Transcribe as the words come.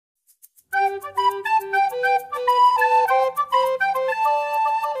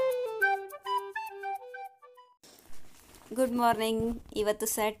Good morning. ಇವತ್ತು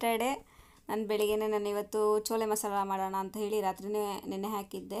Saturday. ನಾನು ಬೆಳಿಗ್ಗೆನೇ ಇವತ್ತು ಚೋಲೆ ಮಸಾಲ ಮಾಡೋಣ ಅಂತ ಹೇಳಿ ರಾತ್ರಿನೇ ನೆನೆ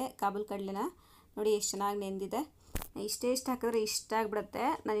ಹಾಕಿದ್ದೆ ಕಾಬೂಲ್ ಕಡಲೆನ. ನೋಡಿ ಎಷ್ಟು ಚೆನ್ನಾಗಿ ನೆಂದಿದೆ. ಇಷ್ಟು ಹಾಕಿದ್ರೆ ಇಷ್ಟ ಆಗಿಬಿಡುತ್ತೆ.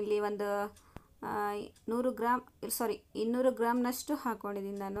 ನಾನಿಲ್ಲಿ ಒಂದು 200 ಗ್ರಾಮ್ನಷ್ಟು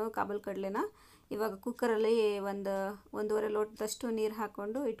ಹಾಕ್ಕೊಂಡಿದ್ದೀನಿ ನಾನು ಕಾಬೂಲ್ ಕಡಲೆನ. ಇವಾಗ ಕುಕ್ಕರಲ್ಲಿ ಒಂದೂವರೆ ಲೋಟದಷ್ಟು ನೀರು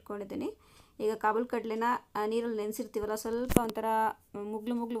ಹಾಕ್ಕೊಂಡು ಇಟ್ಕೊಂಡಿದ್ದೀನಿ. ಈಗ ಕಾಬೂಲ್ ಕಡಲೆನ ನೀರಲ್ಲಿ ನೆನೆಸಿರ್ತೀವಲ್ಲ, ಸ್ವಲ್ಪ ಒಂಥರ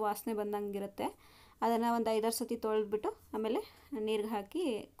ಮುಗ್ಲು ವಾಸನೆ ಬಂದಂಗಿರುತ್ತೆ. ಅದನ್ನು ಒಂದು 5-6 ಸತಿ ತೊಳೆದ್ಬಿಟ್ಟು ಆಮೇಲೆ ನೀರಿಗೆ ಹಾಕಿ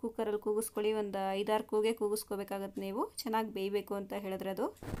ಕುಕ್ಕರಲ್ಲಿ ಕೂಗಿಸ್ಕೊಳ್ಳಿ. ಒಂದು 5-6 ಕೂಗೆ ಕೂಗಿಸ್ಕೋಬೇಕಾಗತ್ತೆ. ನೀವು ಚೆನ್ನಾಗಿ ಬೇಯಬೇಕು ಅಂತ ಹೇಳಿದ್ರೆ ಅದು.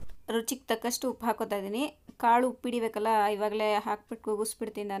 ರುಚಿಗೆ ತಕ್ಕಷ್ಟು ಉಪ್ಪು ಹಾಕೋತಾ ಇದ್ದೀನಿ. ಕಾಳು ಉಪ್ಪಿಡಿಬೇಕಲ್ಲ, ಇವಾಗಲೇ ಹಾಕ್ಬಿಟ್ಟು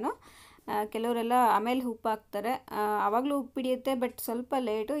ಕೂಗಿಸ್ಬಿಡ್ತೀನಿ ನಾನು. ಕೆಲವರೆಲ್ಲ ಆಮೇಲೆ ಉಪ್ಪು ಹಾಕ್ತಾರೆ, ಆವಾಗಲೂ ಉಪ್ಪು ಹಿಡಿಯುತ್ತೆ, ಬಟ್ ಸ್ವಲ್ಪ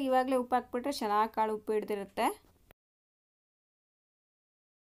ಲೇಟು. ಇವಾಗಲೇ ಉಪ್ಪು ಹಾಕ್ಬಿಟ್ರೆ ಚೆನ್ನಾಗಿ ಕಾಳು ಉಪ್ಪು ಹಿಡ್ದಿರುತ್ತೆ.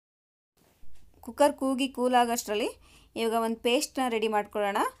 ಕುಕ್ಕರ್ ಕೂಗಿ ಕೂಲಾಗೋಷ್ಟರಲ್ಲಿ ಇವಾಗ ಒಂದು ಪೇಸ್ಟ್ನ ರೆಡಿ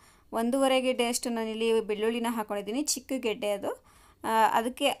ಮಾಡ್ಕೊಳ್ಳೋಣ. 1.5 ಗೆಡ್ಡೆಯಷ್ಟು ನಾನಿಲ್ಲಿ ಬೆಳ್ಳುಳ್ಳಿನ ಹಾಕ್ಕೊಂಡಿದ್ದೀನಿ, ಚಿಕ್ಕ ಗೆಡ್ಡೆ ಅದು.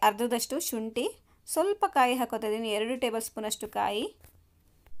 ಅದಕ್ಕೆ ಅರ್ಧದಷ್ಟು ಶುಂಠಿ, ಸ್ವಲ್ಪ ಕಾಯಿ ಹಾಕೋತಾ ಇದ್ದೀನಿ, 2 ಟೇಬಲ್ ಸ್ಪೂನಷ್ಟು ಕಾಯಿ,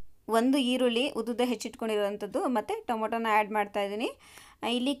 1 ಈರುಳ್ಳಿ ಉದ್ದುದ್ದ ಹೆಚ್ಚಿಟ್ಕೊಂಡಿರೋವಂಥದ್ದು, ಮತ್ತು ಟೊಮೊಟೊನ ಆ್ಯಡ್ ಮಾಡ್ತಾಯಿದ್ದೀನಿ.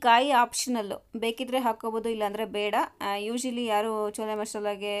 ಇಲ್ಲಿ ಕಾಯಿ ಆಪ್ಷನಲ್ಲು, ಬೇಕಿದ್ದರೆ ಹಾಕ್ಕೋಬೋದು, ಇಲ್ಲಾಂದರೆ ಬೇಡ. ಯೂಶ್ವಲಿ ಯಾರು ಚೋಲೆ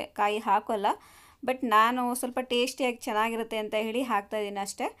ಮಸಾಲಾಗೆ ಕಾಯಿ ಹಾಕೋಲ್ಲ, ಬಟ್ ನಾನು ಸ್ವಲ್ಪ ಟೇಸ್ಟಿಯಾಗಿ ಚೆನ್ನಾಗಿರುತ್ತೆ ಅಂತ ಹೇಳಿ ಹಾಕ್ತಾಯಿದ್ದೀನಿ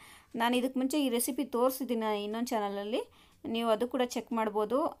ಅಷ್ಟೇ. ನಾನು ಇದಕ್ಕೆ ಮುಂಚೆ ಈ ರೆಸಿಪಿ ತೋರಿಸಿದ್ದೀನಿ ಇನ್ನೊಂದು ಚಾನಲಲ್ಲಿ, ನೀವು ಅದು ಕೂಡ ಚೆಕ್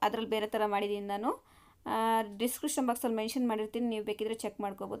ಮಾಡ್ಬೋದು. ಅದರಲ್ಲಿ ಬೇರೆ ಥರ ಮಾಡಿದ್ದೀನಿ ನಾನು. ಡಿಸ್ಕ್ರಿಪ್ಷನ್ ಬಾಕ್ಸಲ್ಲಿ ಮೆನ್ಷನ್ ಮಾಡಿರ್ತೀನಿ, ನೀವು ಬೇಕಿದ್ರೆ ಚೆಕ್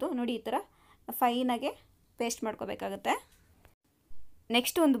ಮಾಡ್ಕೋಬೋದು. ನೋಡಿ, ಈ ಥರ ಫೈನಾಗೆ ಪೇಸ್ಟ್ ಮಾಡ್ಕೋಬೇಕಾಗತ್ತೆ.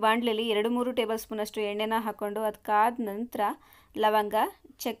 ನೆಕ್ಸ್ಟ್ ಒಂದು ಬಾಣಲೆಯಲ್ಲಿ 2-3 ಟೇಬಲ್ ಸ್ಪೂನಷ್ಟು ಎಣ್ಣೆನ ಹಾಕ್ಕೊಂಡು ಅದಕ್ಕಾದ ನಂತರ ಲವಂಗ,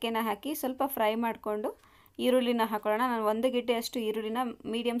 ಚಕ್ಕೆನ ಹಾಕಿ ಸ್ವಲ್ಪ ಫ್ರೈ ಮಾಡಿಕೊಂಡು ಈರುಳ್ಳಿನ ಹಾಕೊಳ್ಳೋಣ. ನಾನು 1 ಗೆಡ್ಡೆಯಷ್ಟು ಈರುಳ್ಳಿನ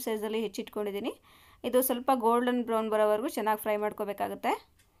ಮೀಡಿಯಮ್ ಸೈಜಲ್ಲಿ ಹೆಚ್ಚಿಟ್ಕೊಂಡಿದ್ದೀನಿ. ಇದು ಸ್ವಲ್ಪ ಗೋಲ್ಡನ್ ಬ್ರೌನ್ ಬರೋವರೆಗೂ ಚೆನ್ನಾಗಿ ಫ್ರೈ ಮಾಡ್ಕೋಬೇಕಾಗುತ್ತೆ.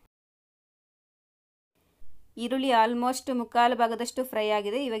 ಈರುಳ್ಳಿ ಆಲ್ಮೋಸ್ಟ್ ಮುಕ್ಕಾಲು ಭಾಗದಷ್ಟು ಫ್ರೈ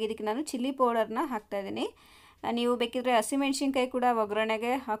ಆಗಿದೆ. ಇವಾಗ ಇದಕ್ಕೆ ನಾನು ಚಿಲ್ಲಿ ಪೌಡರ್ನ ಹಾಕ್ತಾಯಿದ್ದೀನಿ. ನೀವು ಬೇಕಿದ್ರೆ ಹಸಿಮೆಣ್ಸಿನ್ಕಾಯಿ ಕೂಡ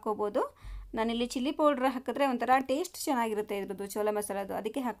ಒಗ್ಗರಣೆಗೆ ಹಾಕೋಬೋದು. ನಾನಿಲ್ಲಿ ಚಿಲ್ಲಿ ಪೌಡ್ರ್ ಹಾಕಿದ್ರೆ ಒಂಥರ ಟೇಸ್ಟ್ ಚೆನ್ನಾಗಿರುತ್ತೆ ಇದ್ರದ್ದು ಚೋಲೆ ಮಸಾಲದು,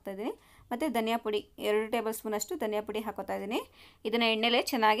 ಅದಕ್ಕೆ ಹಾಕ್ತಾಯಿದ್ದೀನಿ. ಮತ್ತು ಧನಿಯಾ ಪುಡಿ 2 ಟೇಬಲ್ ಸ್ಪೂನಷ್ಟು ಧನಿಯಾ ಪುಡಿ ಹಾಕೋತಾ ಇದ್ದೀನಿ. ಇದನ್ನು ಎಣ್ಣೆಲೆ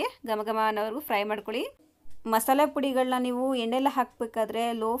ಚೆನ್ನಾಗಿ ಘಮ ಅನ್ನೋವರೆಗೂ ಫ್ರೈ ಮಾಡ್ಕೊಳ್ಳಿ. ಮಸಾಲೆ ಪುಡಿಗಳನ್ನ ನೀವು ಎಣ್ಣೆಲ್ಲ ಹಾಕಬೇಕಾದ್ರೆ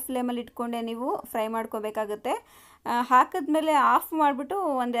ಲೋ ಫ್ಲೇಮಲ್ಲಿ ಇಟ್ಕೊಂಡೆ ನೀವು ಫ್ರೈ ಮಾಡ್ಕೋಬೇಕಾಗುತ್ತೆ. ಹಾಕಿದ್ಮೇಲೆ ಆಫ್ ಮಾಡಿಬಿಟ್ಟು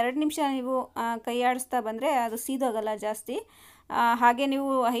 1-2 ನಿಮಿಷ ನೀವು ಕೈ ಆಡಿಸ್ತಾ ಬಂದರೆ ಅದು ಸೀದೋಗಲ್ಲ ಜಾಸ್ತಿ. ಹಾಗೆ ನೀವು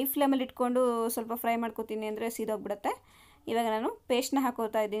ಹೈ ಫ್ಲೇಮಲ್ಲಿ ಇಟ್ಕೊಂಡು ಸ್ವಲ್ಪ ಫ್ರೈ ಮಾಡ್ಕೋತೀನಿ ಅಂದರೆ ಸೀದೋಗ್ಬಿಡುತ್ತೆ. ಇವಾಗ ನಾನು ಪೇಸ್ಟ್ನ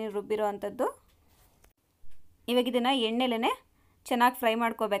ಹಾಕೋತಾ ಇದ್ದೀನಿ, ರುಬ್ಬಿರೋ ಅಂಥದ್ದು. ಇವಾಗ ಇದನ್ನು ಎಣ್ಣೆಲೇ ಚೆನ್ನಾಗಿ ಫ್ರೈ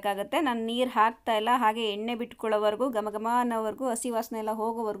ಮಾಡ್ಕೋಬೇಕಾಗತ್ತೆ. ನಾನು ನೀರು ಹಾಕ್ತಾಯಿಲ್ಲ, ಹಾಗೆ ಎಣ್ಣೆ ಬಿಟ್ಕೊಳ್ಳೋವರೆಗೂ ಘಮ ಅನ್ನೋವರೆಗೂ, ಹಸಿ ವಾಸನೆ ಎಲ್ಲ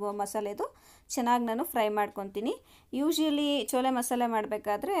ಹೋಗೋವರೆಗೂ ಮಸಾಲೆದು ಚೆನ್ನಾಗಿ ನಾನು ಫ್ರೈ ಮಾಡ್ಕೊತೀನಿ. ಯೂಶ್ವಲಿ ಚೋಲೆ ಮಸಾಲೆ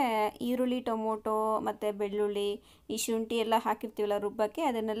ಮಾಡಬೇಕಾದ್ರೆ ಈರುಳ್ಳಿ, ಟೊಮೊಟೊ ಮತ್ತು ಬೆಳ್ಳುಳ್ಳಿ, ಈ ಶುಂಠಿ ಎಲ್ಲ ಹಾಕಿರ್ತೀವಲ್ಲ ರುಬ್ಬಕ್ಕೆ,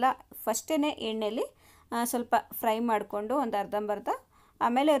 ಅದನ್ನೆಲ್ಲ ಫಸ್ಟೇ ಎಣ್ಣೆಯಲ್ಲಿ ಸ್ವಲ್ಪ ಫ್ರೈ ಮಾಡಿಕೊಂಡು ಒಂದು ಅರ್ಧಂಬರ್ಧ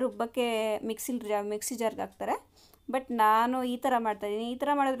ಆಮೇಲೆ ರುಬ್ಬಕ್ಕೆ ಮಿಕ್ಸಿ ಜಾರ್ಗೆ ಹಾಕ್ತಾರೆ. ಬಟ್ ನಾನು ಈ ಥರ ಮಾಡ್ತಾಯಿದ್ದೀನಿ. ಈ ಥರ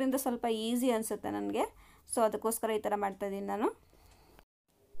ಮಾಡೋದ್ರಿಂದ ಸ್ವಲ್ಪ ಈಸಿ ಅನಿಸುತ್ತೆ ನನಗೆ, ಸೊ ಅದಕ್ಕೋಸ್ಕರ ಈ ಥರ ಮಾಡ್ತಾಯಿದ್ದೀನಿ ನಾನು.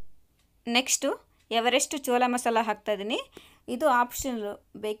 ನೆಕ್ಸ್ಟು ಎವರೆಸ್ಟ್ ಚೋಲ ಮಸಾಲ ಹಾಕ್ತಾಯಿದ್ದೀನಿ. ಇದು ಆಪ್ಷನಲ್ಲು,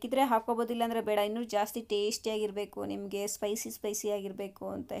 ಬೇಕಿದ್ದರೆ ಹಾಕೋಬೋದಿಲ್ಲ ಅಂದರೆ ಬೇಡ. ಇನ್ನೂ ಜಾಸ್ತಿ ಟೇಸ್ಟಿಯಾಗಿರಬೇಕು, ನಿಮಗೆ ಸ್ಪೈಸಿ ಆಗಿರಬೇಕು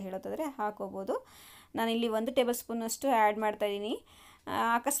ಅಂತ ಹೇಳೋದಾದರೆ ಹಾಕೋಬೋದು. ನಾನಿಲ್ಲಿ 1 ಟೇಬಲ್ ಸ್ಪೂನಷ್ಟು ಆ್ಯಡ್ ಮಾಡ್ತಾಯಿದ್ದೀನಿ.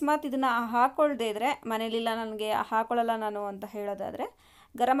 ಅಕಸ್ಮಾತ್ ಇದನ್ನು ಹಾಕ್ಕೊಳ್ದೇ ಇದ್ದರೆ, ಮನೇಲಿಲ್ಲ ನನಗೆ ಹಾಕ್ಕೊಳ್ಳಲ್ಲ ನಾನು ಅಂತ ಹೇಳೋದಾದರೆ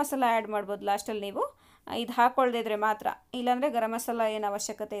ಗರಂ ಮಸಾಲ ಆ್ಯಡ್ ಮಾಡ್ಬೋದು ಲಾಸ್ಟಲ್ಲಿ ನೀವು. ಇದು ಹಾಕ್ಕೊಳ್ದೇ ಇದ್ದರೆ ಮಾತ್ರ, ಇಲ್ಲಾಂದರೆ ಗರಂ ಮಸಾಲ ಏನು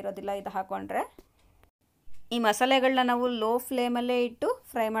ಅವಶ್ಯಕತೆ ಇರೋದಿಲ್ಲ ಇದು ಹಾಕ್ಕೊಂಡ್ರೆ. ಈ ಮಸಾಲೆಗಳನ್ನ ನಾವು ಲೋ ಫ್ಲೇಮಲ್ಲೇ ಇಟ್ಟು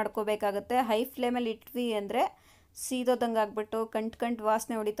ಫ್ರೈ ಮಾಡ್ಕೋಬೇಕಾಗುತ್ತೆ. ಹೈ ಫ್ಲೇಮಲ್ಲಿ ಇಟ್ವಿ ಅಂದರೆ ಸೀದೋದಂಗೆ ಆಗಿಬಿಟ್ಟು ಕಂಟು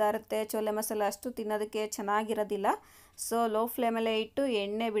ವಾಸನೆ ಹೊಡಿತಾ ಇರುತ್ತೆ. ಚೋಲೆ ಮಸಾಲ ಅಷ್ಟು ತಿನ್ನೋದಕ್ಕೆ ಚೆನ್ನಾಗಿರೋದಿಲ್ಲ. ಸೊ ಲೋ ಫ್ಲೇಮಲ್ಲೇ ಇಟ್ಟು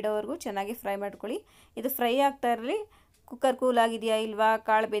ಎಣ್ಣೆ ಬಿಡೋವರೆಗೂ ಚೆನ್ನಾಗಿ ಫ್ರೈ ಮಾಡ್ಕೊಳ್ಳಿ. ಇದು ಫ್ರೈ ಆಗ್ತಾ ಇರಲಿ. ಕುಕ್ಕರ್ ಕೂಲಾಗಿದೆಯಾ ಇಲ್ವಾ,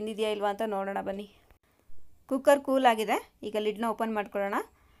 ಕಾಳು ಬೆಂದಿದೆಯಾ ಇಲ್ವಾ ಅಂತ ನೋಡೋಣ ಬನ್ನಿ. ಕುಕ್ಕರ್ ಕೂಲಾಗಿದೆ. ಈಗ ಲಿಡ್ನ ಓಪನ್ ಮಾಡ್ಕೊಳ್ಳೋಣ.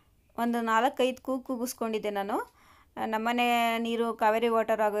 ಒಂದು 4-5 ಕೂಗಿಸ್ಕೊಂಡಿದ್ದೆ ನಾನು. ನಮ್ಮನೆ ನೀರು ಕಾವೇರಿ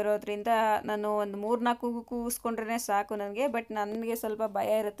ವಾಟರ್ ಆಗಿರೋದ್ರಿಂದ ನಾನು ಒಂದು 3-4 ಕೂಗಿಸ್ಕೊಂಡ್ರೆ ಸಾಕು ನನಗೆ. ಬಟ್ ನನಗೆ ಸ್ವಲ್ಪ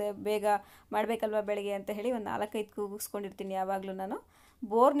ಭಯ ಇರುತ್ತೆ, ಬೇಗ ಮಾಡಬೇಕಲ್ವ ಬೆಳಗ್ಗೆ ಅಂತ ಹೇಳಿ ಒಂದು 4-5 ಕೂಗಿಸ್ಕೊಂಡಿರ್ತೀನಿ ಯಾವಾಗಲೂ ನಾನು.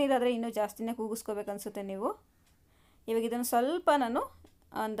 ಬೋರ್ ನೀರಾದರೆ ಇನ್ನೂ ಜಾಸ್ತಿನೇ ಕೂಗಿಸ್ಕೋಬೇಕನ್ಸುತ್ತೆ ನೀವು. ಇವಾಗ ಇದನ್ನು ಸ್ವಲ್ಪ ನಾನು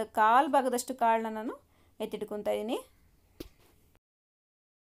ಒಂದು 1/4 ಭಾಗದಷ್ಟು ಕಾಳನ್ನ ನಾನು ಎತ್ತಿಟ್ಕೊತಾ ಇದ್ದೀನಿ.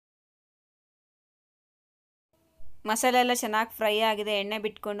 ಮಸಾಲೆ ಎಲ್ಲ ಚೆನ್ನಾಗಿ ಫ್ರೈ ಆಗಿದೆ, ಎಣ್ಣೆ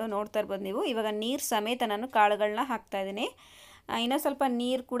ಬಿಟ್ಕೊಂಡು ನೋಡ್ತಾ ಇರ್ಬೋದು ನೀವು. ಇವಾಗ ನೀರು ಸಮೇತ ನಾನು ಕಾಳುಗಳನ್ನ ಹಾಕ್ತಾಯಿದ್ದೀನಿ. ಇನ್ನೊಂದು ಸ್ವಲ್ಪ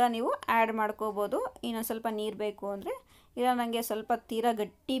ನೀರು ಕೂಡ ನೀವು ಆ್ಯಡ್ ಮಾಡ್ಕೋಬೋದು, ಇನ್ನೊಂದು ಸ್ವಲ್ಪ ನೀರು ಬೇಕು ಅಂದರೆ. ಇಲ್ಲ ನನಗೆ ಸ್ವಲ್ಪ ತೀರಾ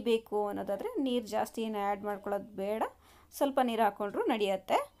ಗಟ್ಟಿ ಬೇಕು ಅನ್ನೋದಾದರೆ ನೀರು ಜಾಸ್ತಿ ಏನು ಆ್ಯಡ್ ಮಾಡ್ಕೊಳ್ಳೋದು ಬೇಡ, ಸ್ವಲ್ಪ ನೀರು ಹಾಕ್ಕೊಂಡ್ರೂ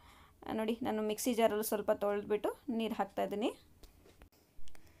ನಡೆಯುತ್ತೆ. ನೋಡಿ, ನಾನು ಮಿಕ್ಸಿ ಜಾರಲ್ಲೂ ಸ್ವಲ್ಪ ತೊಳೆದ್ಬಿಟ್ಟು ನೀರು ಹಾಕ್ತಾಯಿದ್ದೀನಿ.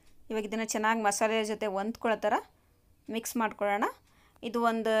 ಇವಾಗ ಇದನ್ನು ಚೆನ್ನಾಗಿ ಮಸಾಲೆ ಜೊತೆ ಹೊಂದ್ಕೊಳ್ಳೋ ಥರ ಮಿಕ್ಸ್ ಮಾಡ್ಕೊಳ್ಳೋಣ. ಇದು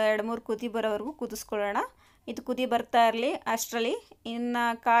ಒಂದು 2-3 ಕುದಿ ಬರೋವರೆಗೂ ಕುದಿಸ್ಕೊಳ್ಳೋಣ. ಇದು ಕುದಿ ಬರ್ತಾ ಇರಲಿ. ಅಷ್ಟರಲ್ಲಿ ಇನ್ನು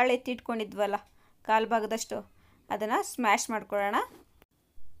ಕಾಳು ಎತ್ತಿಟ್ಕೊಂಡಿದ್ವಲ್ಲ 1/4 ಭಾಗದಷ್ಟು, ಅದನ್ನು ಸ್ಮ್ಯಾಶ್ ಮಾಡ್ಕೊಳ್ಳೋಣ.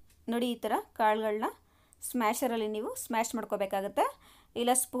 ನೋಡಿ ಈ ಥರ ಕಾಳುಗಳನ್ನ ಸ್ಮ್ಯಾಶರಲ್ಲಿ ನೀವು ಸ್ಮ್ಯಾಶ್ ಮಾಡ್ಕೋಬೇಕಾಗತ್ತೆ,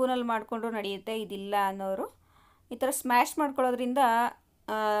 ಇಲ್ಲ ಸ್ಪೂನಲ್ಲಿ ಮಾಡಿಕೊಂಡ್ರೂ ನಡೆಯುತ್ತೆ. ಇದಿಲ್ಲ ಅನ್ನೋರು ಈ ಥರ ಸ್ಮ್ಯಾಶ್ ಮಾಡ್ಕೊಳ್ಳೋದ್ರಿಂದ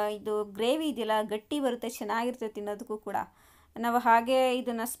ಇದು ಗ್ರೇವಿ ಇದೆಯಲ್ಲ ಗಟ್ಟಿ ಬರುತ್ತೆ, ಚೆನ್ನಾಗಿರುತ್ತೆ ತಿನ್ನೋದಕ್ಕೂ ಕೂಡ. ನಾವು ಹಾಗೆ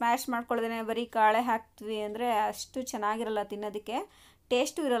ಇದನ್ನು ಸ್ಮ್ಯಾಶ್ ಮಾಡ್ಕೊಳ್ಳೋದೇ ಬರೀ ಕಾಳೆ ಹಾಕ್ತೀವಿ ಅಂದರೆ ಅಷ್ಟು ಚೆನ್ನಾಗಿರಲ್ಲ, ತಿನ್ನೋದಕ್ಕೆ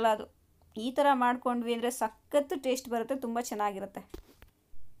ಟೇಸ್ಟು ಇರಲ್ಲ. ಅದು ಈ ಥರ ಮಾಡ್ಕೊಂಡ್ವಿ ಅಂದರೆ ಸಖತ್ತು ಟೇಸ್ಟ್ ಬರುತ್ತೆ, ತುಂಬ ಚೆನ್ನಾಗಿರುತ್ತೆ.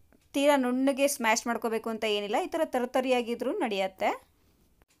 ತೀರಾ ನುಣ್ಣಗೆ ಸ್ಮ್ಯಾಶ್ ಮಾಡ್ಕೋಬೇಕು ಅಂತ ಏನಿಲ್ಲ, ಈ ಥರ ತರತರಿಯಾಗಿದ್ರೂ ನಡೆಯುತ್ತೆ.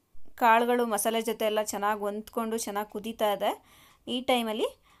 ಕಾಳುಗಳು ಮಸಾಲೆ ಜೊತೆ ಎಲ್ಲ ಚೆನ್ನಾಗಿ ಹೊಂದ್ಕೊಂಡು ಚೆನ್ನಾಗಿ ಕುದೀತಾ ಇದೆ. ಈ ಟೈಮಲ್ಲಿ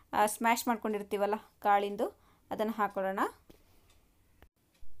ಸ್ಮ್ಯಾಶ್ ಮಾಡ್ಕೊಂಡಿರ್ತೀವಲ್ಲ ಕಾಳಿಂದು ಅದನ್ನು ಹಾಕೊಳ್ಳೋಣ.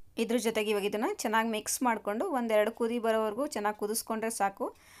 ಇದ್ರ ಜೊತೆಗೆ ಇವಾಗ ಇದನ್ನು ಚೆನ್ನಾಗಿ ಮಿಕ್ಸ್ ಮಾಡಿಕೊಂಡು ಒಂದೆರಡು ಕುದಿ ಬರೋವರೆಗೂ ಚೆನ್ನಾಗಿ ಕುದಿಸ್ಕೊಂಡ್ರೆ ಸಾಕು,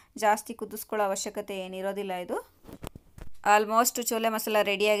 ಜಾಸ್ತಿ ಕುದಿಸ್ಕೊಳ್ಳೋ ಅವಶ್ಯಕತೆ ಏನಿರೋದಿಲ್ಲ. ಇದು ಆಲ್ಮೋಸ್ಟ್ ಚೋಲೆ ಮಸಾಲ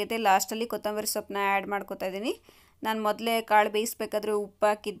ರೆಡಿಯಾಗಿದೆ. ಲಾಸ್ಟಲ್ಲಿ ಕೊತ್ತಂಬರಿ ಸೊಪ್ಪನ್ನ ಆ್ಯಡ್ ಮಾಡ್ಕೊತಾ ಇದ್ದೀನಿ. ನಾನು ಮೊದಲೇ ಕಾಳು ಬೇಯಿಸ್ಬೇಕಾದ್ರೆ ಉಪ್ಪು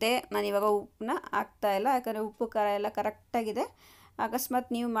ಹಾಕಿದ್ದೆ, ನಾನು ಇವಾಗ ಉಪ್ಪನ್ನ ಹಾಕ್ತಾಯಿಲ್ಲ, ಯಾಕಂದರೆ ಉಪ್ಪು ಖಾರ ಎಲ್ಲ ಕರೆಕ್ಟಾಗಿದೆ. ಅಕಸ್ಮಾತ್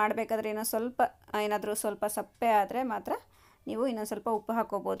ನೀವು ಮಾಡಬೇಕಾದ್ರೆ ಏನಾದರೂ ಸ್ವಲ್ಪ ಸಪ್ಪೆ ಆದರೆ ಮಾತ್ರ ನೀವು ಇನ್ನೊಂದು ಸ್ವಲ್ಪ ಉಪ್ಪು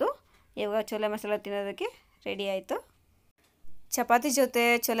ಹಾಕ್ಕೋಬೋದು. ಇವಾಗ ಚೋಲೆ ಮಸಾಲ ತಿನ್ನೋದಕ್ಕೆ ರೆಡಿ ಆಯಿತು. ಚಪಾತಿ ಜೊತೆ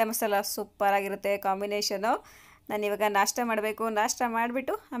ಚೋಲೆ ಮಸಾಲ ಸೂಪರಾಗಿರುತ್ತೆ ಕಾಂಬಿನೇಷನು. ನಾನು ಇವಾಗ ನಾಷ್ಟ ಮಾಡಬೇಕು, ನಾಷ್ಟ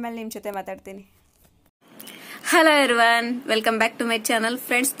ಮಾಡಿಬಿಟ್ಟು ಆಮೇಲೆ ನಿಮ್ಮ ಜೊತೆ ಮಾತಾಡ್ತೀನಿ. Hello everyone, welcome back to my channel.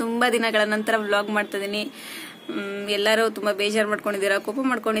 Friends, ತುಂಬ ದಿನಗಳ ನಂತರ ವ್ಲಾಗ್ ಮಾಡ್ತಿದ್ದೀನಿ. ಎಲ್ಲರೂ ತುಂಬ ಬೇಜಾರು ಮಾಡ್ಕೊಂಡಿದ್ದೀರಾ, ಕೋಪ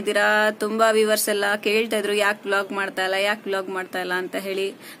ಮಾಡ್ಕೊಂಡಿದ್ದೀರಾ. ತುಂಬ ವ್ಯೂವರ್ಸ್ ಎಲ್ಲ ಕೇಳ್ತಾ ಇದ್ರು ಯಾಕೆ ವ್ಲಾಗ್ ಮಾಡ್ತಾ ಇಲ್ಲ ಅಂತ ಹೇಳಿ.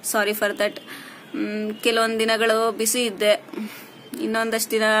 Sorry for that. ಕೆಲವೊಂದು ದಿನಗಳು ಬಿಸಿ ಇದ್ದೆ,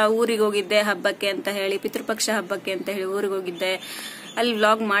 ಇನ್ನೊಂದಷ್ಟು ದಿನ ಊರಿಗೆ ಹೋಗಿದ್ದೆ ಹಬ್ಬಕ್ಕೆ ಅಂತ ಹೇಳಿ, ಪಿತೃಪಕ್ಷ ಹಬ್ಬಕ್ಕೆ ಅಂತ ಹೇಳಿ ಊರಿಗೆ ಹೋಗಿದ್ದೆ. ಅಲ್ಲಿ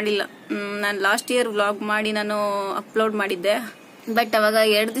ವ್ಲಾಗ್ ಮಾಡಿಲ್ಲ. ನಾನು ಲಾಸ್ಟ್ ಇಯರ್ ವ್ಲಾಗ್ ಮಾಡಿ ನಾನು ಅಪ್ಲೋಡ್ ಮಾಡಿದ್ದೆ. ಬಟ್ ಅವಾಗ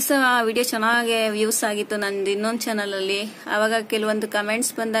 2 ದಿವಸ ವಿಡಿಯೋ ಚೆನ್ನಾಗಿ ವ್ಯೂಸ್ ಆಗಿತ್ತು ನಂದು ಇನ್ನೊಂದು ಚಾನಲಲ್ಲಿ. ಆವಾಗ ಕೆಲವೊಂದು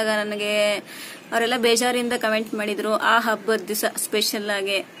ಕಮೆಂಟ್ಸ್ ಬಂದಾಗ ನನಗೆ ಅವರೆಲ್ಲ ಬೇಜಾರಿಂದ ಕಮೆಂಟ್ ಮಾಡಿದ್ರು. ಆ ಹಬ್ಬದ ದಿವಸ ಸ್ಪೆಷಲ್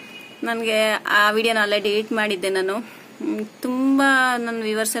ಆಗಿ ನನಗೆ ಆ ವಿಡಿಯೋನ ಅಲ್ಲೇ ಡಿಲೀಟ್ ಮಾಡಿದ್ದೆ ನಾನು. ತುಂಬ ನನ್ನ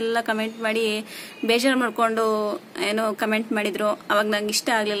ವ್ಯೂವರ್ಸ್ ಎಲ್ಲ ಕಮೆಂಟ್ ಮಾಡಿ ಬೇಜಾರು ಮಾಡಿಕೊಂಡು ಏನೋ ಕಮೆಂಟ್ ಮಾಡಿದ್ರು. ಅವಾಗ ನಂಗೆ ಇಷ್ಟ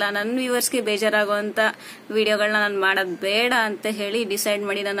ಆಗಲಿಲ್ಲ. ನನ್ನ ವ್ಯೂವರ್ಸ್ಗೆ ಬೇಜಾರಾಗುವಂಥ ವಿಡಿಯೋಗಳನ್ನ ನಾನು ಮಾಡೋದು ಬೇಡ ಅಂತ ಹೇಳಿ ಡಿಸೈಡ್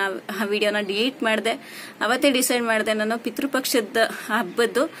ಮಾಡಿ ನಾನು ಆ ವಿಡಿಯೋನ ಡಿಲೀಟ್ ಮಾಡಿದೆ. ಅವತ್ತೇ ಡಿಸೈಡ್ ಮಾಡಿದೆ ನಾನು ಪಿತೃಪಕ್ಷದ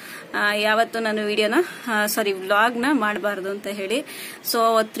ಹಬ್ಬದ್ದು ಯಾವತ್ತೂ ನಾನು ವ್ಲಾಗ್ನ ಮಾಡಬಾರ್ದು ಅಂತ ಹೇಳಿ. ಸೊ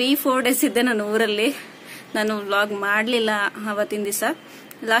 3-4 ಡೇಸ್ ಇದ್ದೆ ನಾನು ಊರಲ್ಲಿ. ನಾನು ವ್ಲಾಗ್ ಮಾಡಲಿಲ್ಲ ಅವತ್ತಿನ ದಿವಸ.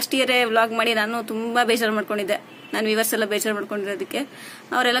 ಲಾಸ್ಟ್ ಇಯರೇ ವ್ಲಾಗ್ ಮಾಡಿ ನಾನು ತುಂಬ ಬೇಜಾರು ಮಾಡ್ಕೊಂಡಿದ್ದೆ. ನಾನು ವ್ಯೂವರ್ಸ್ ಎಲ್ಲ ಬೇಜಾರು ಮಾಡ್ಕೊಂಡಿರೋದಕ್ಕೆ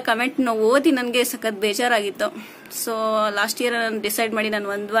ಅವರೆಲ್ಲ ಕಮೆಂಟ್ನ ಓದಿ ನನಗೆ ಸಖತ್ ಬೇಜಾರಾಗಿತ್ತು. ಸೊ ಲಾಸ್ಟ್ ಇಯರ್ ನಾನು ಡಿಸೈಡ್ ಮಾಡಿ ನಾನು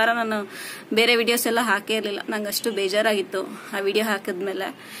 1 ವಾರ ನಾನು ಬೇರೆ ವಿಡಿಯೋಸ್ ಎಲ್ಲ ಹಾಕೇ ಇರಲಿಲ್ಲ. ನಂಗೆ ಅಷ್ಟು ಬೇಜಾರಾಗಿತ್ತು ಆ ವಿಡಿಯೋ ಹಾಕಿದ್ಮೇಲೆ.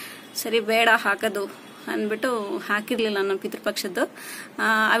 ಸರಿ ಬೇಡ ಹಾಕೋದು ಅಂದ್ಬಿಟ್ಟು ಹಾಕಿರಲಿಲ್ಲ ನಾನು ಪಿತೃಪಕ್ಷದ್ದು.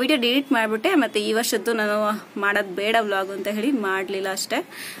 ಆ ವಿಡಿಯೋ ಡಿಲೀಟ್ ಮಾಡಿಬಿಟ್ಟೆ. ಮತ್ತು ಈ ವರ್ಷದ್ದು ನಾನು ಮಾಡೋದು ಬೇಡ ವ್ಲಾಗ್ ಅಂತ ಹೇಳಿ ಮಾಡಲಿಲ್ಲ ಅಷ್ಟೇ,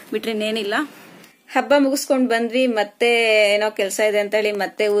 ಬಿಟ್ರೆ ಇನ್ನೇನಿಲ್ಲ. ಹಬ್ಬ ಮುಗಿಸ್ಕೊಂಡು ಬಂದ್ವಿ, ಮತ್ತೆ ಏನೋ ಕೆಲಸ ಇದೆ ಅಂತ ಹೇಳಿ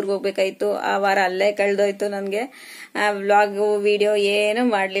ಮತ್ತೆ ಊರಿಗೆ ಹೋಗ್ಬೇಕಾಯ್ತು. ಆ ವಾರ ಅಲ್ಲೇ ಕಳೆದೋಯ್ತು ನನಗೆ. ವ್ಲಾಗು ವಿಡಿಯೋ ಏನೂ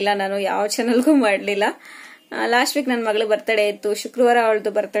ಮಾಡಲಿಲ್ಲ, ನಾನು ಯಾವ ಚಾನಲ್ಗೂ ಮಾಡಲಿಲ್ಲ. ಲಾಸ್ಟ್ ವೀಕ್ ನನ್ನ ಮಗಳು ಬರ್ತಡೇ ಇತ್ತು, ಶುಕ್ರವಾರ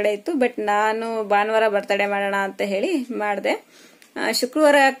ಅವಳದು ಬರ್ತಡೇ ಇತ್ತು. ಬಟ್ ನಾನು ಭಾನುವಾರ ಬರ್ತಡೇ ಮಾಡೋಣ ಅಂತ ಹೇಳಿ ಮಾಡಿದೆ.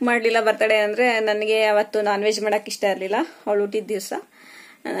 ಶುಕ್ರವಾರ ಯಾಕೆ ಮಾಡಲಿಲ್ಲ ಬರ್ತಡೇ ಅಂದರೆ ನನಗೆ ಅವತ್ತು ನಾನ್ ವೆಜ್ ಮಾಡೋಕೆ ಇಷ್ಟ ಇರಲಿಲ್ಲ. ಅವಳು ಹುಟ್ಟಿದ ದಿವಸ.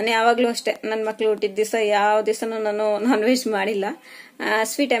 ನಾನು ಯಾವಾಗಲೂ ಅಷ್ಟೇ, ನನ್ನ ಮಕ್ಕಳು ಹುಟ್ಟಿದ ದಿವಸ ಯಾವ ದಿವಸನೂ ನಾನು ನಾನ್ ವೆಜ್ ಮಾಡಿಲ್ಲ.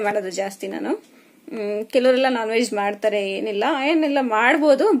 ಸ್ವೀಟೇ ಮಾಡೋದು ಜಾಸ್ತಿ ನಾನು. ಕೆಲವರೆಲ್ಲ ನಾನ್ ವೆಜ್ ಮಾಡ್ತಾರೆ, ಏನಿಲ್ಲ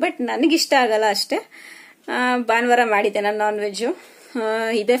ಮಾಡ್ಬೋದು, ಬಟ್ ನನಗಿಷ್ಟ ಆಗಲ್ಲ ಅಷ್ಟೇ. ಭಾನುವಾರ ಮಾಡಿದ್ದೆ ನಾನು ನಾನ್ ವೆಜ್ಜು.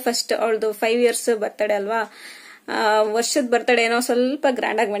 ಇದೇ ಫಸ್ಟ್ ಅವಳದು 5 years ಬರ್ತಡೇ ಅಲ್ವಾ. ವರ್ಷದ ಬರ್ತಡೇ ಏನೋ ಸ್ವಲ್ಪ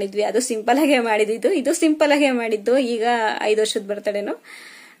ಗ್ರ್ಯಾಂಡಾಗಿ ಮಾಡಿದ್ವಿ, ಅದು ಸಿಂಪಲ್ ಆಗೇ ಮಾಡಿದ್ದು. ಇದು ಸಿಂಪಲ್ ಆಗೇ ಮಾಡಿದ್ದು. ಈಗ 5 ವರ್ಷದ ಬರ್ತಡೇನು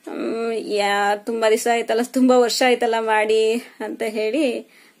ತುಂಬ ದಿವಸ ಆಯ್ತಲ್ಲ, ತುಂಬ ವರ್ಷ ಆಯ್ತಲ್ಲ ಮಾಡಿ ಅಂತ ಹೇಳಿ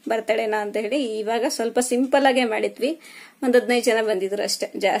ಬರ್ತಡೇನಾ ಅಂತ ಹೇಳಿ ಇವಾಗ ಸ್ವಲ್ಪ ಸಿಂಪಲ್ ಆಗೇ ಮಾಡಿದ್ವಿ. ಒಂದು 15 ಜನ ಬಂದಿದ್ರು ಅಷ್ಟೇ,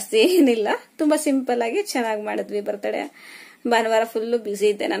 ಜಾಸ್ತಿ ಏನಿಲ್ಲ. ತುಂಬ ಸಿಂಪಲ್ ಆಗಿ ಚೆನ್ನಾಗಿ ಮಾಡಿದ್ವಿ ಬರ್ತಡೇ. ಭಾನುವಾರ ಫುಲ್ಲು ಬ್ಯುಸಿ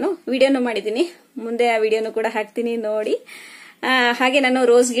ಇದ್ದೆ. ನಾನು ವಿಡಿಯೋನು ಮಾಡಿದ್ದೀನಿ, ಮುಂದೆ ಆ ವಿಡಿಯೋನು ಕೂಡ ಹಾಕ್ತೀನಿ ನೋಡಿ. ಹಾಗೆ ನಾನು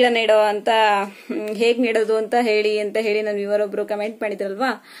ರೋಸ್ ಗಿಡ ನೆಡೋ ಅಂತ ಹೇಗೆ ನೆಡೋದು ಅಂತ ಹೇಳಿ ನಾನು ಇವರೊಬ್ರು ಕಮೆಂಟ್ ಮಾಡಿದ್ರಲ್ವಾ,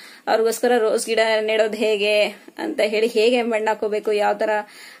 ಅವ್ರಿಗೋಸ್ಕರ ರೋಸ್ ಗಿಡ ನೆಡೋದು ಹೇಗೆ ಅಂತ ಹೇಳಿ, ಹೇಗೆ ಮಣ್ಣು ಹಾಕೋಬೇಕು, ಯಾವ ತರ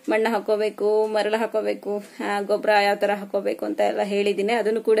ಮಣ್ಣು ಹಾಕೋಬೇಕು, ಮರಳು ಹಾಕೋಬೇಕು, ಗೊಬ್ಬರ ಯಾವ ತರ ಹಾಕೋಬೇಕು ಅಂತ ಎಲ್ಲ ಹೇಳಿದ್ದೀನಿ.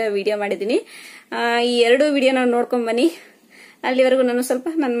 ಅದನ್ನು ಕೂಡ ವಿಡಿಯೋ ಮಾಡಿದ್ದೀನಿ. ಈ 2 ವಿಡಿಯೋನ ನೋಡ್ಕೊಂಡ್ ಬನ್ನಿ. ಅಲ್ಲಿವರೆಗೂ ನಾನು ಸ್ವಲ್ಪ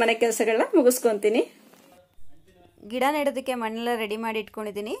ನನ್ನ ಮನೆ ಕೆಲಸಗಳನ್ನ ಮುಗಿಸ್ಕೊಂತೀನಿ. ಗಿಡ ನೆಡೋದಕ್ಕೆ ಮಣ್ಣೆಲ್ಲ ರೆಡಿ ಮಾಡಿ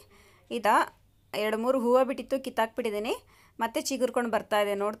ಇಟ್ಕೊಂಡಿದ್ದೀನಿ. 2-3 ಹೂವು ಬಿಟ್ಟಿತ್ತು, ಕಿತ್ತಾಕ್ಬಿಟ್ಟಿದ್ದೀನಿ. ಮತ್ತೆ ಚಿಗುರ್ಕೊಂಡು ಬರ್ತಾ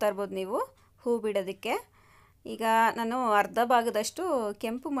ಇದೆ, ನೋಡ್ತಾ ಇರ್ಬೋದು ನೀವು ಹೂ ಬಿಡೋದಕ್ಕೆ. ಈಗ ನಾನು ಅರ್ಧ ಭಾಗದಷ್ಟು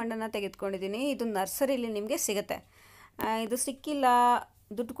ಕೆಂಪು ಮಣ್ಣನ್ನು ತೆಗೆದುಕೊಂಡಿದ್ದೀನಿ. ಇದು ನರ್ಸರಿಲಿ ನಿಮಗೆ ಸಿಗುತ್ತೆ. ಇದು ಸಿಕ್ಕಿಲ್ಲ,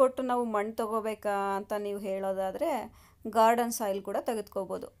 ದುಡ್ಡು ಕೊಟ್ಟು ನಾವು ಮಣ್ಣು ತೊಗೋಬೇಕಾ ಅಂತ ನೀವು ಹೇಳೋದಾದರೆ ಗಾರ್ಡನ್ ಸಾಯಿಲ್ ಕೂಡ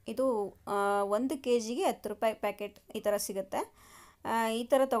ತೆಗೆದುಕೋಬೋದು. ಇದು 1 kgಗೆ 10 ರೂಪಾಯಿ ಪ್ಯಾಕೆಟ್ ಈ ಥರ ಸಿಗುತ್ತೆ. ಈ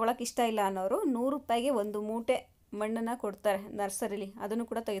ಥರ ತೊಗೊಳಕ್ಕೆ ಇಷ್ಟ ಇಲ್ಲ ಅನ್ನೋರು 100 ರೂಪಾಯಿಗೆ 1 ಮೂಟೆ ಮಣ್ಣನ್ನು ಕೊಡ್ತಾರೆ ನರ್ಸರಿಲಿ, ಅದನ್ನು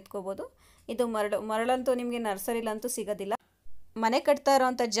ಕೂಡ ತೆಗೆದುಕೋಬೋದು. ಇದು ಮರಳಂತೂ ನಿಮಗೆ ನರ್ಸರಿಲಂತೂ ಸಿಗೋದಿಲ್ಲ. ಮನೆ ಕಟ್ತಾ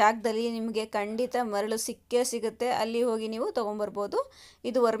ಇರೋವಂಥ ಜಾಗದಲ್ಲಿ ನಿಮಗೆ ಖಂಡಿತ ಮರಳು ಸಿಕ್ಕೇ ಸಿಗುತ್ತೆ. ಅಲ್ಲಿ ಹೋಗಿ ನೀವು ತೊಗೊಂಬರ್ಬೋದು.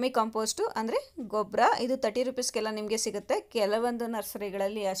 ಇದು ವರ್ಮಿ ಕಾಂಪೋಸ್ಟು ಅಂದರೆ ಗೊಬ್ಬರ. ಇದು 30 ರೂಪೀಸ್ಗೆಲ್ಲ ನಿಮಗೆ ಸಿಗುತ್ತೆ. ಕೆಲವೊಂದು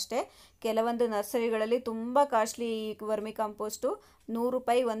ನರ್ಸರಿಗಳಲ್ಲಿ ಅಷ್ಟೇ, ಕೆಲವೊಂದು ನರ್ಸರಿಗಳಲ್ಲಿ ತುಂಬ ಕಾಸ್ಟ್ಲಿ ಈ ವರ್ಮಿ ಕಾಂಪೋಸ್ಟು. 100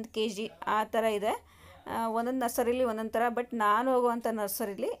 ರೂಪಾಯಿ 1 kg ಆ ಥರ ಇದೆ. ಒಂದೊಂದು ನರ್ಸರಿಲಿ ಒಂದೊಂದು ಥರ. ಬಟ್ ನಾನು ಹೋಗುವಂಥ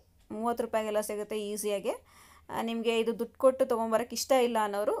ನರ್ಸರಿಲಿ 30 ರೂಪಾಯಿಗೆಲ್ಲ ಸಿಗುತ್ತೆ ಈಸಿಯಾಗೆ. ನಿಮಗೆ ಇದು ದುಡ್ಡು ಕೊಟ್ಟು ತೊಗೊಂಬರೋಕ್ಕೆ ಇಷ್ಟ ಇಲ್ಲ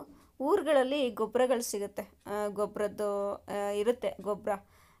ಅನ್ನೋರು ಊರುಗಳಲ್ಲಿ ಗೊಬ್ಬರಗಳು ಸಿಗುತ್ತೆ, ಗೊಬ್ಬರದ್ದು ಇರುತ್ತೆ ಗೊಬ್ಬರ.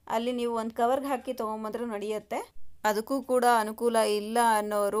 ಅಲ್ಲಿ ನೀವು ಒಂದು ಕವರ್ಗೆ ಹಾಕಿ ತೊಗೊಂಬಂದ್ರೆ ನಡೆಯುತ್ತೆ. ಅದಕ್ಕೂ ಕೂಡ ಅನುಕೂಲ ಇಲ್ಲ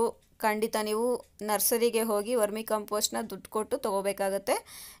ಅನ್ನೋರು ಖಂಡಿತ ನೀವು ನರ್ಸರಿಗೆ ಹೋಗಿ ವರ್ಮಿ ಕಾಂಪೋಸ್ಟ್ನ ದುಡ್ಡು ಕೊಟ್ಟು ತೊಗೋಬೇಕಾಗತ್ತೆ.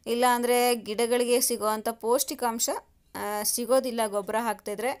 ಇಲ್ಲ ಅಂದರೆ ಗಿಡಗಳಿಗೆ ಸಿಗೋವಂಥ ಪೌಷ್ಟಿಕಾಂಶ ಸಿಗೋದಿಲ್ಲ. ಗೊಬ್ಬರ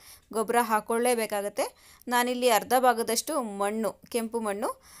ಹಾಕ್ತಿದ್ರೆ ಗೊಬ್ಬರ ಹಾಕ್ಕೊಳ್ಳೇಬೇಕಾಗತ್ತೆ. ನಾನಿಲ್ಲಿ ಅರ್ಧ ಭಾಗದಷ್ಟು ಮಣ್ಣು, ಕೆಂಪು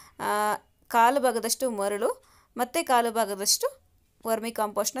ಮಣ್ಣು, ಕಾಲು ಭಾಗದಷ್ಟು ಮರಳು ಮತ್ತು ಕಾಲು ಭಾಗದಷ್ಟು ವರ್ಮಿ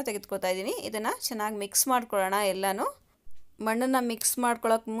ಕಾಂಪೋಸ್ಟ್ನ ತೆಗೆದುಕೊಳ್ತಾ ಇದ್ದೀನಿ. ಇದನ್ನು ಚೆನ್ನಾಗಿ ಮಿಕ್ಸ್ ಮಾಡ್ಕೊಳ್ಳೋಣ. ಎಲ್ಲನೂ ಮಣ್ಣನ್ನು ಮಿಕ್ಸ್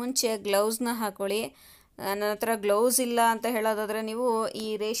ಮಾಡ್ಕೊಳ್ಳೋಕೆ ಮುಂಚೆ ಗ್ಲೌಸ್ನ ಹಾಕ್ಕೊಳ್ಳಿ. ನನ್ನ ಹತ್ರ ಗ್ಲೌಸ್ ಇಲ್ಲ ಅಂತ ಹೇಳೋದಾದರೆ ನೀವು ಈ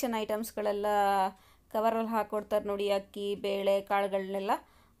ರೇಷನ್ ಐಟಮ್ಸ್ಗಳೆಲ್ಲ ಕವರಲ್ಲಿ ಹಾಕ್ಕೊಡ್ತಾರೆ ನೋಡಿ, ಅಕ್ಕಿ ಬೇಳೆ ಕಾಳುಗಳನ್ನೆಲ್ಲ,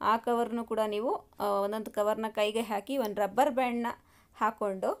 ಆ ಕವರ್ನು ಕೂಡ ನೀವು ಒಂದೊಂದು ಕವರ್ನ ಕೈಗೆ ಹಾಕಿ ಒಂದು ರಬ್ಬರ್ ಬ್ಯಾಂಡ್ನ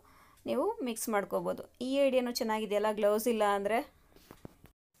ಹಾಕ್ಕೊಂಡು ನೀವು ಮಿಕ್ಸ್ ಮಾಡ್ಕೋಬೋದು. ಈ ಐಡಿಯಾನು ಚೆನ್ನಾಗಿದೆಯಲ್ಲ, ಗ್ಲೌಸ್ ಇಲ್ಲ ಅಂದರೆ.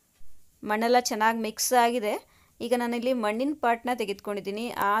 ಮಣ್ಣೆಲ್ಲ ಚೆನ್ನಾಗಿ ಮಿಕ್ಸ್ ಆಗಿದೆ. ಈಗ ನಾನಿಲ್ಲಿ ಮಣ್ಣಿನ ಪಾಟ್ನ ತೆಗೆದುಕೊಂಡಿದ್ದೀನಿ.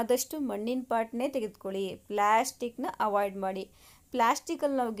 ಆದಷ್ಟು ಮಣ್ಣಿನ ಪಾಟ್ನೇ ತೆಗೆದುಕೊಳ್ಳಿ, ಪ್ಲ್ಯಾಸ್ಟಿಕ್ನ ಅವಾಯ್ಡ್ ಮಾಡಿ.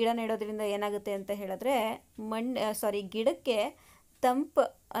 ಪ್ಲ್ಯಾಸ್ಟಿಕಲ್ಲಿ ನಾವು ಗಿಡ ನೆಡೋದ್ರಿಂದ ಏನಾಗುತ್ತೆ ಅಂತ ಹೇಳಿದ್ರೆ ಗಿಡಕ್ಕೆ ತಂಪು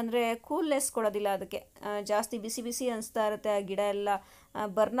ಅಂದರೆ ಕೂಲ್ನೆಸ್ ಕೊಡೋದಿಲ್ಲ. ಅದಕ್ಕೆ ಜಾಸ್ತಿ ಬಿಸಿ ಬಿಸಿ ಅನಿಸ್ತಾ ಇರುತ್ತೆ. ಆ ಗಿಡ ಎಲ್ಲ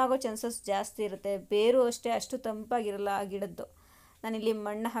ಬರ್ನ್ ಆಗೋ ಚಾನ್ಸಸ್ ಜಾಸ್ತಿ ಇರುತ್ತೆ. ಬೇರು ಅಷ್ಟೇ ಅಷ್ಟು ತಂಪಾಗಿರಲ್ಲ ಆ ಗಿಡದ್ದು. ನಾನಿಲ್ಲಿ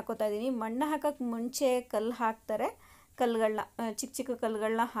ಮಣ್ಣು ಹಾಕೋತಾ ಇದ್ದೀನಿ. ಮಣ್ಣು ಹಾಕೋಕ್ಕೆ ಮುಂಚೆ ಕಲ್ಲು ಹಾಕ್ತಾರೆ, ಕಲ್ಲುಗಳನ್ನ ಚಿಕ್ಕ ಚಿಕ್ಕ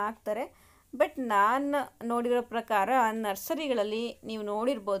ಕಲ್ಲುಗಳನ್ನ ಹಾಕ್ತಾರೆ. ಬಟ್ ನಾನು ನೋಡಿರೋ ಪ್ರಕಾರ ನರ್ಸರಿಗಳಲ್ಲಿ ನೀವು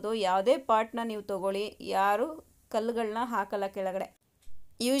ನೋಡಿರ್ಬೋದು, ಯಾವುದೇ ಪಾಟ್ನ ನೀವು ತೊಗೊಳ್ಳಿ, ಯಾರು ಕಲ್ಲುಗಳನ್ನ ಹಾಕಲ್ಲ ಕೆಳಗಡೆ.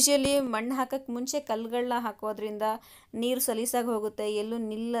 ಯೂಶ್ವಲಿ ಮಣ್ಣು ಹಾಕೋಕ್ಕೆ ಮುಂಚೆ ಕಲ್ಲುಗಳನ್ನ ಹಾಕೋದ್ರಿಂದ ನೀರು ಸಲೀಸಾಗಿ ಹೋಗುತ್ತೆ, ಎಲ್ಲೂ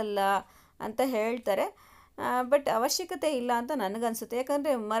ನಿಲ್ಲಲ್ಲ ಅಂತ ಹೇಳ್ತಾರೆ. ಬಟ್ ಅವಶ್ಯಕತೆ ಇಲ್ಲ ಅಂತ ನನಗನ್ಸುತ್ತೆ.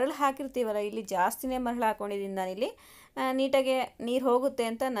 ಯಾಕಂದರೆ ಮರಳು ಹಾಕಿರ್ತೀವಲ್ಲ, ಇಲ್ಲಿ ಜಾಸ್ತಿನೇ ಮರಳು ಹಾಕ್ಕೊಂಡಿದ್ದೀನಿ ನಾನಿಲ್ಲಿ, ನೀಟಾಗೆ ನೀರು ಹೋಗುತ್ತೆ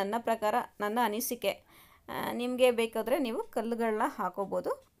ಅಂತ ನನ್ನ ಪ್ರಕಾರ, ನನ್ನ ಅನಿಸಿಕೆ. ನಿಮಗೆ ಬೇಕಾದರೆ ನೀವು ಕಲ್ಲುಗಳನ್ನ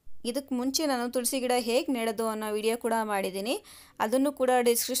ಹಾಕೋಬೋದು. ಇದಕ್ಕೆ ಮುಂಚೆ ನಾನು ತುಳಸಿ ಗಿಡ ಹೇಗೆ ನೆಡೋದು ಅನ್ನೋ ವಿಡಿಯೋ ಕೂಡ ಮಾಡಿದ್ದೀನಿ. ಅದನ್ನು ಕೂಡ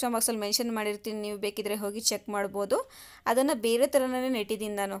ಡಿಸ್ಕ್ರಿಪ್ಷನ್ ಬಾಕ್ಸಲ್ಲಿ ಮೆನ್ಷನ್ ಮಾಡಿರ್ತೀನಿ, ನೀವು ಬೇಕಿದ್ರೆ ಹೋಗಿ ಚೆಕ್ ಮಾಡ್ಬೋದು. ಅದನ್ನು ಬೇರೆ ಥರನೇ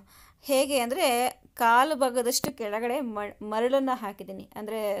ನೆಟ್ಟಿದ್ದೀನಿ ನಾನು. ಹೇಗೆ ಅಂದರೆ ಕಾಲು ಭಾಗದಷ್ಟು ಕೆಳಗಡೆ ಮರಳನ್ನು ಹಾಕಿದ್ದೀನಿ,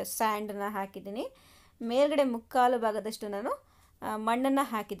 ಅಂದರೆ ಸ್ಯಾಂಡನ್ನು ಹಾಕಿದ್ದೀನಿ. ಮೇಲ್ಗಡೆ ಮುಕ್ಕಾಲು ಭಾಗದಷ್ಟು ನಾನು ಮಣ್ಣನ್ನು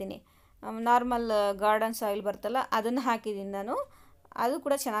ಹಾಕಿದ್ದೀನಿ. ನಾರ್ಮಲ್ ಗಾರ್ಡನ್ ಸಾಯಿಲ್ ಬರ್ತಲ್ಲ, ಅದನ್ನು ಹಾಕಿದ್ದೀನಿ ನಾನು. ಅದು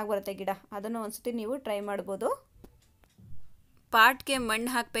ಕೂಡ ಚೆನ್ನಾಗಿ ಬರುತ್ತೆ ಗಿಡ. ಅದನ್ನು ಒಂದು ಸತಿ ನೀವು ಟ್ರೈ ಮಾಡ್ಬೋದು. ಪಾಟ್ಗೆ ಮಣ್ಣು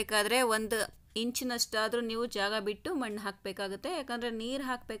ಹಾಕಬೇಕಾದ್ರೆ 1 ಇಂಚಿನಷ್ಟಾದರೂ ನೀವು ಜಾಗ ಬಿಟ್ಟು ಮಣ್ಣು ಹಾಕಬೇಕಾಗುತ್ತೆ. ಯಾಕಂದರೆ ನೀರು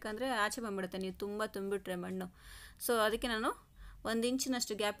ಹಾಕಬೇಕಂದ್ರೆ ಆಚೆ ಬಂದ್ಬಿಡುತ್ತೆ, ನೀವು ತುಂಬ ತುಂಬಿಟ್ರೆ ಮಣ್ಣು. ಸೊ ಅದಕ್ಕೆ ನಾನು 1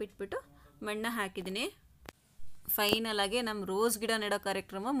 ಇಂಚಿನಷ್ಟು ಗ್ಯಾಪ್ ಇಟ್ಬಿಟ್ಟು ಮಣ್ಣು ಹಾಕಿದ್ದೀನಿ. ಫೈನಲಾಗಿ ನಮ್ಮ ರೋಸ್ ಗಿಡ ನೆಡೋ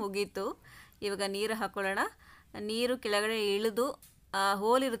ಕಾರ್ಯಕ್ರಮ ಮುಗೀತು. ಇವಾಗ ನೀರು ಹಾಕ್ಕೊಳ್ಳೋಣ. ನೀರು ಕೆಳಗಡೆ ಇಳಿದು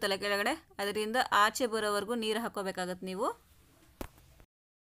ಹೋಲ್ ಇರುತ್ತಲ್ಲ ಕೆಳಗಡೆ, ಅದರಿಂದ ಆಚೆ ಬರೋವರೆಗೂ ನೀರು ಹಾಕೋಬೇಕಾಗತ್ತೆ ನೀವು.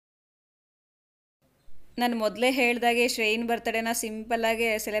 ನಾನು ಮೊದಲೇ ಹೇಳ್ದಾಗೆ ಶ್ರೇಯನ್ ಬರ್ತಡೇನ ಸಿಂಪಲ್ಲಾಗೆ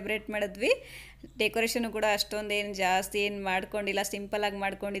ಸೆಲೆಬ್ರೇಟ್ ಮಾಡಿದ್ವಿ. ಡೆಕೋರೇಷನು ಕೂಡ ಅಷ್ಟೊಂದೇನು ಜಾಸ್ತಿ ಏನು ಮಾಡ್ಕೊಂಡಿಲ್ಲ, ಸಿಂಪಲ್ಲಾಗಿ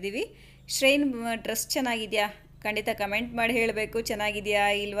ಮಾಡ್ಕೊಂಡಿದ್ದೀವಿ. ಶ್ರೇಯನ್ ಡ್ರೆಸ್ ಚೆನ್ನಾಗಿದೆಯಾ? ಖಂಡಿತ ಕಮೆಂಟ್ ಮಾಡಿ ಹೇಳಬೇಕು ಚೆನ್ನಾಗಿದೆಯಾ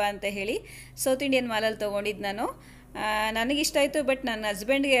ಇಲ್ವಾ ಅಂತ ಹೇಳಿ. ಸೌತ್ ಇಂಡಿಯನ್ ಮಾಲಲ್ಲಿ ತೊಗೊಂಡಿದ್ದು ನಾನು. ನನಗಿಷ್ಟ ಆಯಿತು, ಬಟ್ ನನ್ನ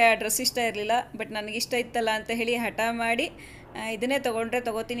ಹಸ್ಬೆಂಡ್ಗೆ ಆ ಡ್ರೆಸ್ ಇಷ್ಟ ಇರಲಿಲ್ಲ. ಬಟ್ ನನಗಿಷ್ಟ ಇತ್ತಲ್ಲ ಅಂತ ಹೇಳಿ ಹಠ ಮಾಡಿ ಇದನ್ನೇ ತೊಗೊಂಡ್ರೆ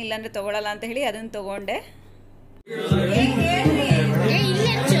ತೊಗೋತೀನಿ, ಇಲ್ಲಾಂದರೆ ತೊಗೊಳಲ್ಲ ಅಂತ ಹೇಳಿ ಅದನ್ನು ತೊಗೊಂಡೆ.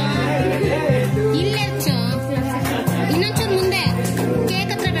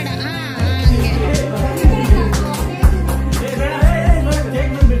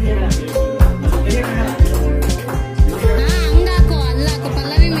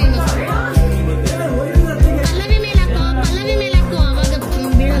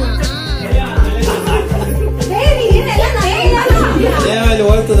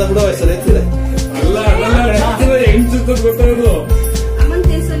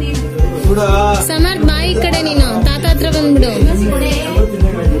 ಸಮರ್ಥ್ ಬಾಯಿ ಕಡೆ ನೀನು ತಾತ ಹತ್ರ ಬಂದ್ಬಿಡು.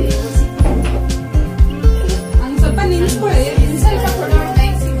 ಸ್ವಲ್ಪ ನಿಲ್ಸ್ಕೊಳ್ಳಿ.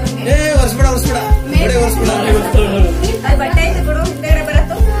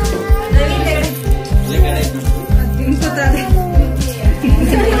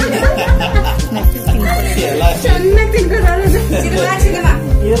 ಚೆನ್ನಾಗಿ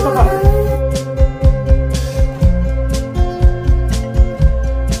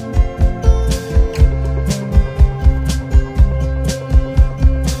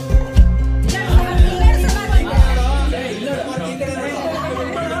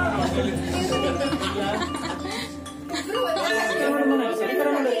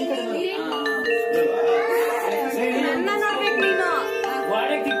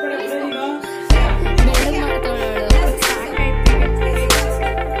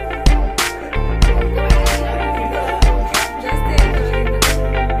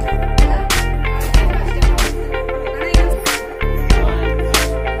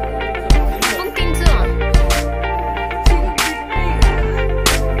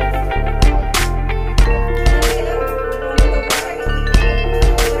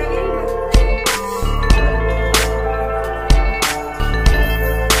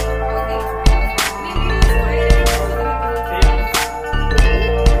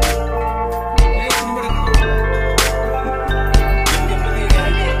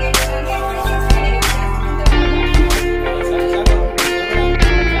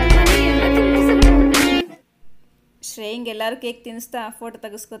ಹಿಂಗೆ ಎಲ್ಲರೂ ಕೇಕ್ ತಿನ್ನಿಸ್ತಾ ಫೋಟೋ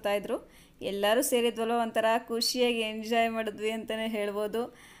ತೆಗೆಸ್ಕೊತಾಯಿದ್ರು. ಎಲ್ಲರೂ ಸೇರಿದ್ವಲ್ಲ ಒಂಥರ ಖುಷಿಯಾಗಿ ಎಂಜಾಯ್ ಮಾಡಿದ್ವಿ ಅಂತಲೇ ಹೇಳ್ಬೋದು.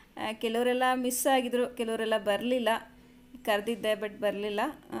 ಕೆಲವರೆಲ್ಲ ಮಿಸ್ ಆಗಿದ್ರು, ಕೆಲವರೆಲ್ಲ ಬರಲಿಲ್ಲ. ಕರೆದಿದ್ದೆ ಬಟ್ ಬರಲಿಲ್ಲ.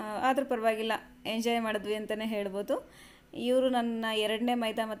 ಆದರೂ ಪರವಾಗಿಲ್ಲ, ಎಂಜಾಯ್ ಮಾಡಿದ್ವಿ ಅಂತಲೇ ಹೇಳ್ಬೋದು. ಇವರು ನನ್ನ 2ನೇ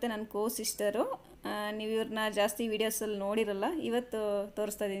ಮೈದಾ ಮತ್ತು ನನ್ನ ಕೋ ಸಿಸ್ಟರು. ನೀವು ಇವ್ರನ್ನ ಜಾಸ್ತಿ ವೀಡಿಯೋಸಲ್ಲಿ ನೋಡಿರಲ್ಲ, ಇವತ್ತು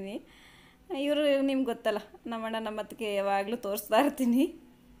ತೋರಿಸ್ತಾ ಇದ್ದೀನಿ. ಇವರು ನಿಮ್ಗೆ ಗೊತ್ತಲ್ಲ, ನಮ್ಮಣ್ಣ ನಮ್ಮ ಅತ್ತಿಗೆ ಯಾವಾಗಲೂ ತೋರಿಸ್ತಾ ಇರ್ತೀನಿ.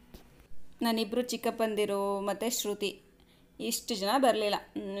 ನಾನಿಬ್ಬರು ಚಿಕ್ಕಪ್ಪಂದಿರು ಮತ್ತು ಶ್ರುತಿ ಇಷ್ಟು ಜನ ಬರಲಿಲ್ಲ.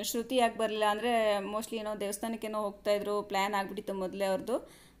 ಶ್ರುತಿ ಯಾಕೆ ಬರಲಿಲ್ಲ ಅಂದರೆ ಮೋಸ್ಟ್ಲಿ ಏನೋ ದೇವಸ್ಥಾನಕ್ಕೇನೋ ಹೋಗ್ತಾಯಿದ್ರು, ಪ್ಲ್ಯಾನ್ ಆಗಿಬಿಟ್ಟಿತ್ತು ಮೊದಲೇ ಅವ್ರದ್ದು.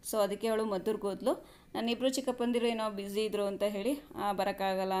 ಸೊ ಅದಕ್ಕೆ ಅವಳು ಮದ್ದೂರಿಗೆ ಹೋದ್ಲು. ನಾನಿಬ್ಬರು ಚಿಕ್ಕಪ್ಪಂದಿರು ಏನೋ ಬ್ಯುಸಿ ಇದ್ದರು ಅಂತ ಹೇಳಿ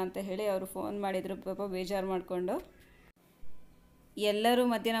ಬರೋಕ್ಕಾಗಲ್ಲ ಅಂತ ಹೇಳಿ ಅವರು ಫೋನ್ ಮಾಡಿದರು, ಪಾಪ ಬೇಜಾರು ಮಾಡಿಕೊಂಡು. ಎಲ್ಲರೂ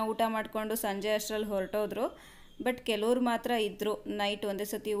ಮಧ್ಯಾಹ್ನ ಊಟ ಮಾಡಿಕೊಂಡು ಸಂಜೆ ಅಷ್ಟರಲ್ಲಿ ಹೊರಟೋದ್ರು. ಬಟ್ ಕೆಲವ್ರು ಮಾತ್ರ ಇದ್ದರು, ನೈಟ್ ಒಂದೇ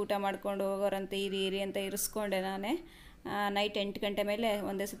ಸತಿ ಊಟ ಮಾಡ್ಕೊಂಡು ಹೋಗೋರಂತೆ. ಇರಿ ಅಂತ ಇರಿಸ್ಕೊಂಡೆ ನಾನೇ. ನೈಟ್ 8 ಗಂಟೆ ಮೇಲೆ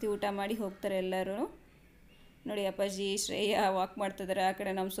ಒಂದೇ ಸತಿ ಊಟ ಮಾಡಿ ಹೋಗ್ತಾರೆ ಎಲ್ಲರೂ. ನೋಡಿ ಅಪ್ಪಾಜಿ ಶ್ರೇಯಾ ವಾಕ್ ಮಾಡ್ತಿದ್ದಾರೆ, ಆ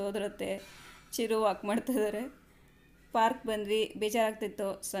ಕಡೆ ನಮ್ಮ ಸೋದರತ್ತೆ ಚಿರು ವಾಕ್ ಮಾಡ್ತಿದ್ದಾರೆ. ಪಾರ್ಕ್ ಬಂದ್ವಿ, ಬೇಜಾರಾಗ್ತಿತ್ತು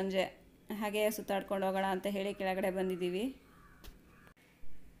ಸಂಜೆ, ಹಾಗೆ ಸುತ್ತಾಡ್ಕೊಂಡು ಹೋಗೋಣ ಅಂತ ಹೇಳಿ ಕೆಳಗಡೆ ಬಂದಿದ್ದೀವಿ.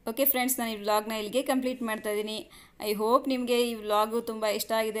 ಓಕೆ ಫ್ರೆಂಡ್ಸ್, ನಾನು ಈ ವ್ಲಾಗ್ನ ಇಲ್ಲಿಗೆ ಕಂಪ್ಲೀಟ್ ಮಾಡ್ತಾಯಿದ್ದೀನಿ. ಐ ಹೋಪ್ ನಿಮಗೆ ಈ ವ್ಲಾಗು ತುಂಬ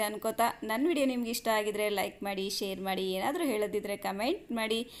ಇಷ್ಟ ಆಗಿದೆ ಅನ್ಕೋತಾ. ನನ್ನ ವಿಡಿಯೋ ನಿಮ್ಗೆ ಇಷ್ಟ ಆಗಿದರೆ ಲೈಕ್ ಮಾಡಿ, ಶೇರ್ ಮಾಡಿ, ಏನಾದರೂ ಹೇಳೋದಿದ್ದರೆ ಕಮೆಂಟ್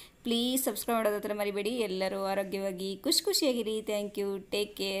ಮಾಡಿ. ಪ್ಲೀಸ್ ಸಬ್ಸ್ಕ್ರೈಬ್ ಮಾಡೋದ್ರ ಮರಿಬೇಡಿ. ಎಲ್ಲರೂ ಆರೋಗ್ಯವಾಗಿ ಖುಷಿಯಾಗಿರಿ. Thank you.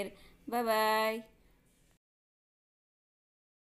 Take care. Bye.